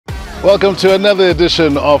Welcome to another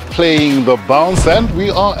edition of Playing the Bounce, and we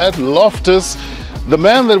are at Loftus. The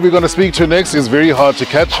man that we're going to speak to next is very hard to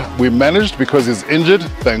catch. We managed because he's injured,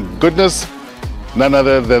 thank goodness. None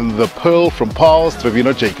other than the Pearl from Paarl,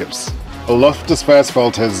 Stravino Jacobs. Loftus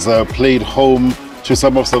Versfeld has played home to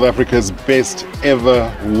some of South Africa's best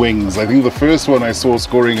ever wings. I think the first one I saw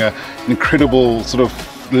scoring an incredible sort of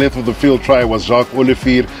left of the field try was Jacques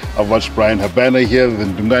Olivier. I've watched Brian Habana here, the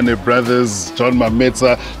Ndungane brothers, John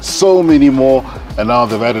Mametsa, so many more. And now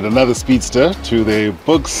they've added another speedster to their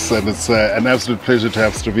books, and it's an absolute pleasure to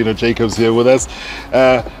have Stravino Jacobs here with us.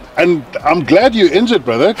 And I'm glad you're injured,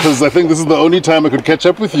 brother, because I think this is the only time I could catch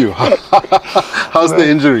up with you. How's the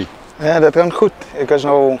injury? Ja, dat gaat goed. Ik was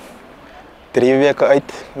nu 3 weken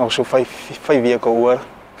uit, nog zo 5 weken oor.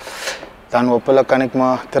 Dan hopelijk kan ik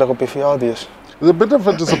maar terug op PVA dus. It's a bit of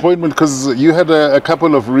a disappointment because you had a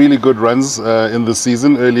couple of really good runs in the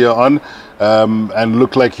season earlier on, and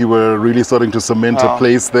looked like you were really starting to cement a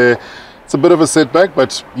place there. It's a bit of a setback,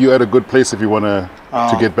 but you're at a good place if you want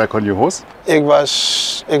to get back on your horse.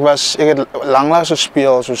 Ik heb langlaas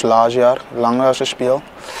gespeeld, zoals laatst jaar, langlaas gespeeld.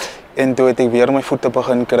 En toen ik weer mijn voeten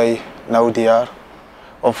begin krijgen, nou dit jaar,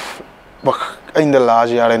 of einde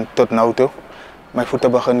laatst jaar en tot nu toe, mijn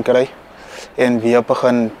voeten begin krijgen. En weer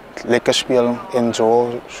begin lekker spelen en zo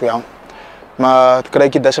ja. Maar het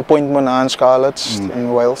krijg je disappointment aan Scarlets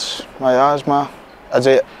in Wales. Maar ja, als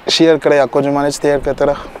je zeer krijgt, kon je maar niet sterker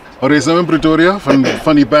terug. Oké, zijn we in Pretoria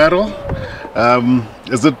van die Paarl.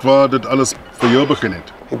 Is dit waar dit alles voor jou begin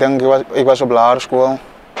het? Ik denk, ik was op lagere school.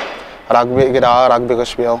 Rugby, ik heb daar rugby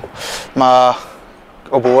gespeeld. Maar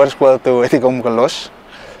op hogeschool toen werd ik omgelost.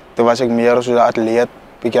 Toen was ik meer als een atleet, een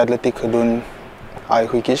beetje atletiek gedaan,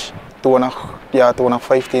 goedjes. Toen nog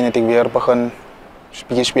 15 heb ik weer begin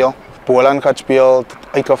spelen. Polen gaat spelen,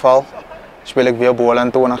 uitgeval. Speel ik weer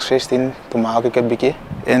Polen toen nog 16, toen maak ik het beetje.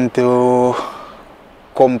 En toen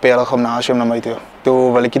kwam Paarl gymnasium naar mij toe.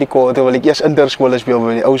 Toen wil ik eerst interschool spelen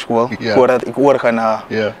bij de oude school, voordat ik overga naar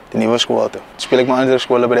de nieuwe school toe. Speel ik mijn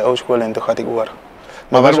interschool bij de oude school en toen ga ik over.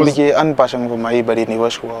 Maar het was een beetje aanpassing voor mij bij de nieuwe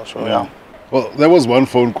school. So, yeah. Well, there was one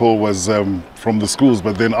phone call from the schools,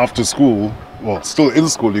 but then after school, well, still in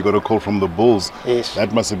school, you got a call from the Bulls. Yes.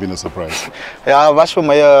 That must have been a surprise. Ja, het was voor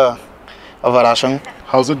mij een verrassing.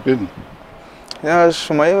 How's it been? Ja,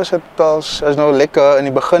 voor mij was het als nou lekker. In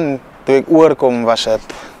het begin, toen ik oorkom, was het.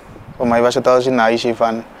 Voor mij was het als een nice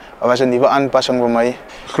van. Het was een nieuwe aanpassing voor mij.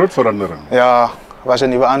 Groot verandering. Ja, het was een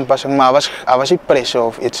nieuwe aanpassing, maar het was niet pressen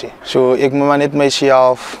of iets. So, ik moet maar net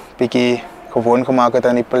mezelf een beetje gewoon gemaakt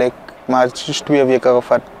aan die plek. Maar het is 2 weken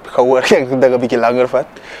gevat, gehoord, ik denk een beetje langer vat.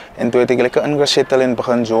 En toen heb ik lekker ingezetteld en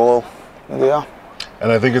begin zo. Ja.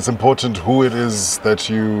 And I think it's important who it is that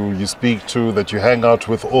you speak to, that you hang out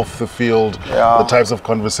with off the field, the types of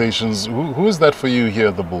conversations. Who is that for you here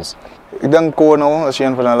at the Bulls? Ik denk Kono is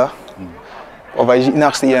een van hen. Of hij is de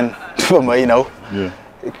enigste een voor mij nou.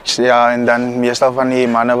 Ja, en dan meestal van die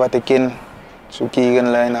mannen wat ik ken, zo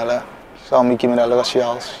kijken en alle.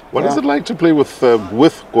 What is it like to play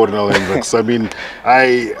with Gordon Hendricks? I mean,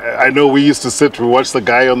 I know we used to sit to watch the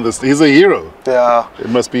guy on this. He's a hero. Yeah. It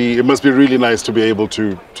must be really nice to be able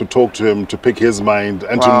to talk to him, to pick his mind,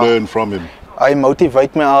 and to learn from him. Hij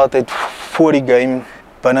motiveert me altijd voor die game,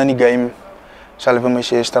 binnen die game. Zelf in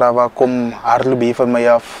mijn Strava, kom hardlopen van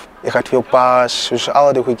mij af. Ik ga veel paas, dus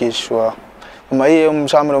al die goedjes. Voor mij om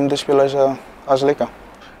samen te spelen is lekker.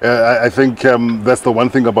 I think that's the one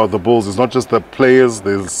thing about the Bulls. It's not just the players.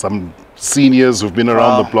 There's some seniors who've been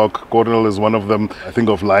around the block. Cordell is one of them. I think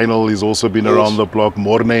of Lionel. He's also been around the block.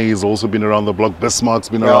 Mornay has also been around the block. Bismarck's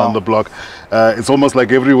been around the block. It's almost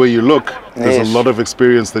like everywhere you look, there's a lot of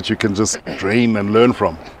experience that you can just drain and learn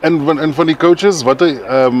from. And van die coaches, wat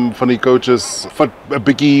van die coaches vat 'n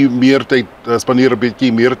bietjie meer tyd, spandeer 'n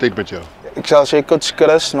bietjie meer tyd met jou? Ik zal zeker coach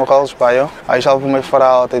Chris nogal bij jou. Hij zal voor mij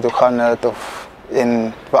vooral altijd ook gaan of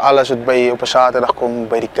en voor alles wat op een zaterdag komt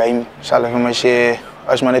bij die game, zal ik voor mij zeggen,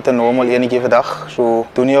 als maar net een normaal één keer per dag. So,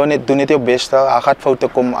 doe niet je beste. Hij gaat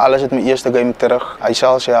fouten komen, alles het mijn eerste game terug. Hij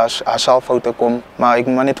zal fouten komen, maar ik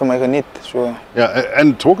moet niet van mij genieten. So. Yeah,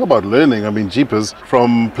 and talk about learning. I mean, jeepers,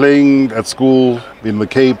 from playing at school in the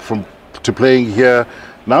Cape, to playing here.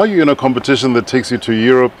 Now you're in a competition that takes you to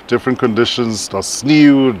Europe, different conditions. Daar's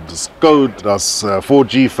sneeu, daar's koud, daar's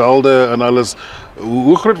 4G velde en alles.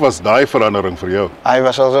 Hoe groot was daai verandering vir jou? Hy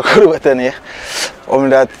was al so groot nee.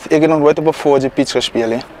 Omdat ik nog nooit op een forge pitch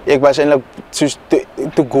gespeeld heb. Ik was eigenlijk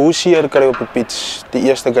te goosier op de pitch. De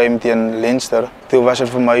eerste game tegen Leinster. Toen was het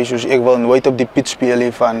voor mij zoals ik wil nooit op die pitch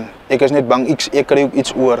spelen van. Ik is niet bang, ik krijg ook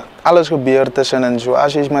iets oor. Alles gebeurt tussen en zo.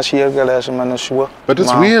 Als je maar cirkel is, maar zo. But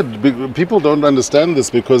it's weird. People don't understand this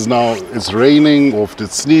because now it's raining of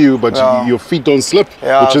it's sneeuw, but your feet don't slip,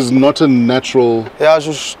 which is not a natural. Ja,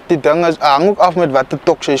 dus die dingen hangen ook af met wat de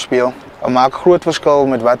tok je speelt. Het maakt een groot verschil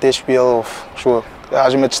met wat je speelt of zo. Ja,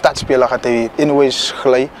 als je met stad speelt, gaat hij inways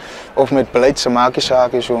glijden. Of met beleid, maak je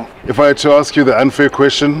zaken zo. If I had to ask you the unfair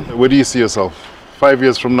question, where do you see yourself? 5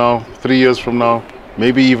 years from now, 3 years from now,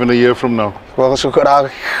 maybe even a year from now? Ik wil zo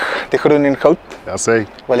graag de groen in goud. Ja, say.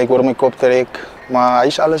 Wel, ik word mijn kop trek, maar hij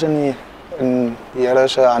is alles in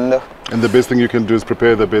Here's handen. And the best thing you can do is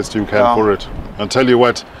prepare the best you can for it. I'll tell you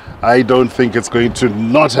what, I don't think it's going to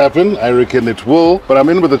not happen. I reckon it will. But I'm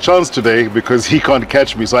in with a chance today because he can't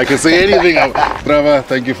catch me. So I can say anything. Trava,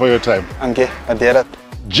 thank you for your time. Thank you. I did it.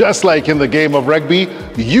 Just like in the game of rugby,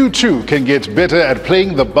 you too can get better at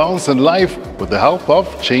playing the bounce in life with the help of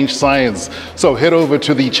Change Science. So head over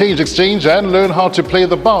to the Change Exchange and learn how to play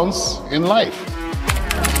the bounce in life.